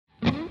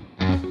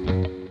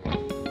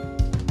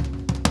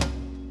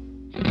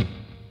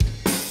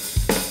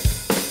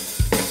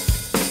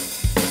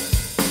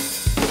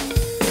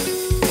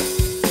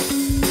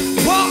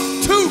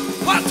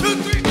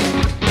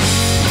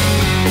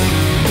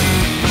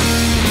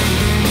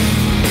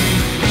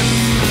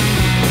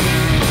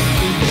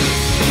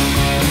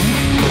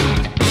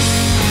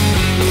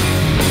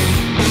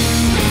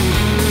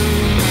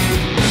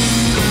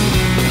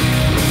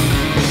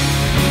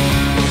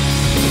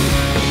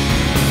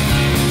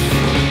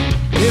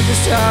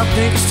this time,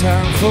 think it's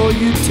time for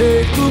you to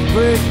take a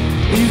break.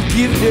 You've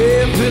given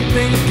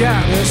everything you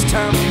got, it's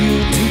time for you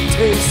to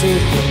taste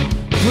it.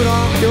 Put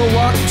on your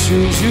walking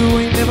shoes, you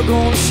ain't never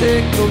gonna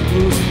shake those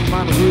blues.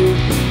 Mind the road,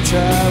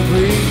 try to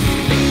breathe.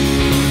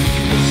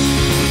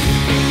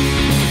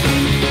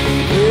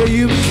 Well,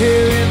 you've been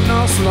carrying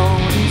on so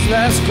long these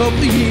last couple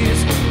of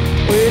years.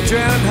 Well, you're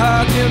drowning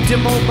hard in them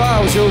demo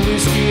bottles, your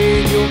whiskey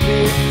and your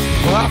beer.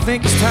 Well, I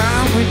think it's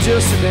time we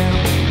just sit down.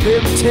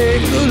 Let me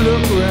take a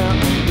look around.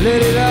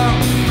 Let it out,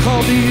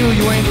 come to you,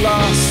 you ain't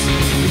lost,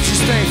 you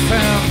just ain't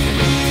found.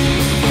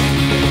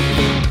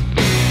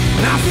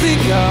 And I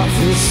think I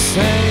feel the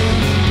same.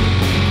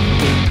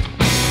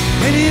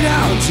 And it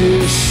out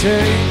just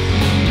shame.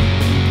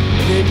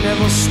 They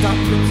never stop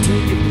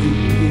until you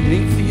bleed. It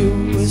ain't for you,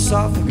 it's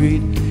all for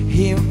greed.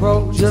 He ain't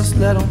broke, just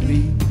let them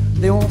be.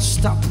 They won't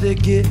stop till they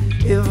get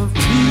every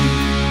piece of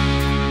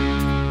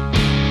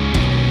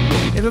me.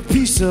 Every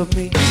piece of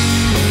me.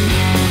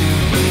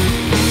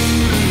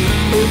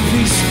 Every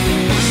piece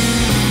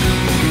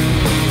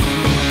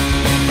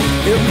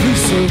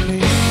of me.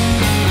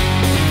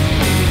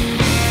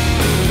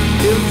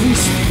 Every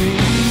piece of me.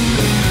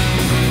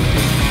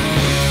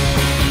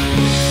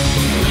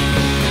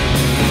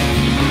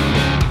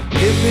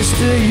 Hey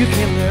mister, you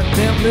can let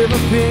them live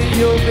up in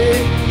your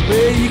bed.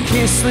 Where you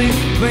can't sleep,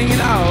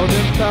 bringing all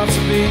them thoughts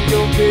of in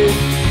your bed.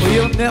 Well,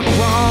 you're never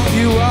wrong,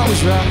 you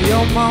always right.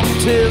 Your mama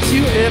tells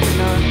you every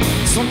night.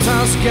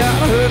 Sometimes you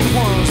gotta hurt the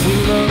ones we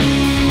love.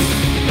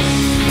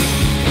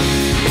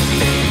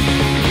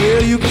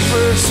 Well, you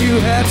confess you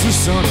had two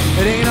sons.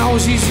 It ain't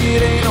always easy,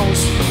 it ain't always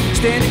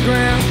stand your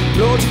ground.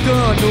 Load your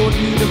gun, no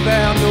need to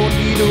bow, no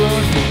need to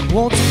run.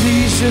 Won't you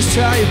please just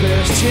try your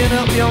best. Chin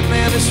up, young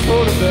man, it's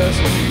for the best.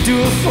 Do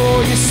it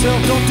for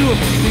yourself, don't do it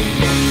for me.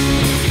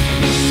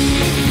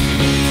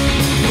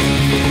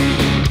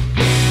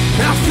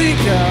 I think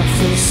I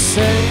feel the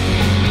same.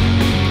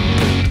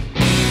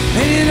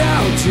 Ain't it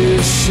out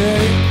just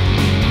shame?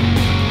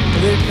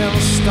 They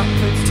never stop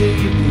until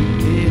you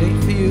bleed. It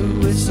ain't for you,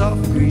 it's all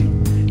for greed.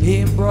 He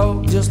ain't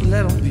broke, just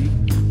let them be.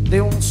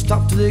 They won't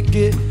stop till they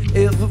get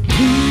every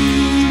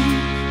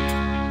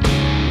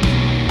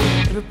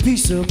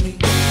piece of me.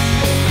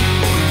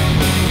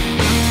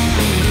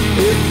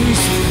 Every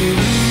piece of me.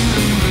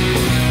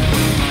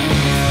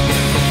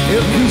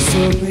 Every piece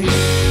of me.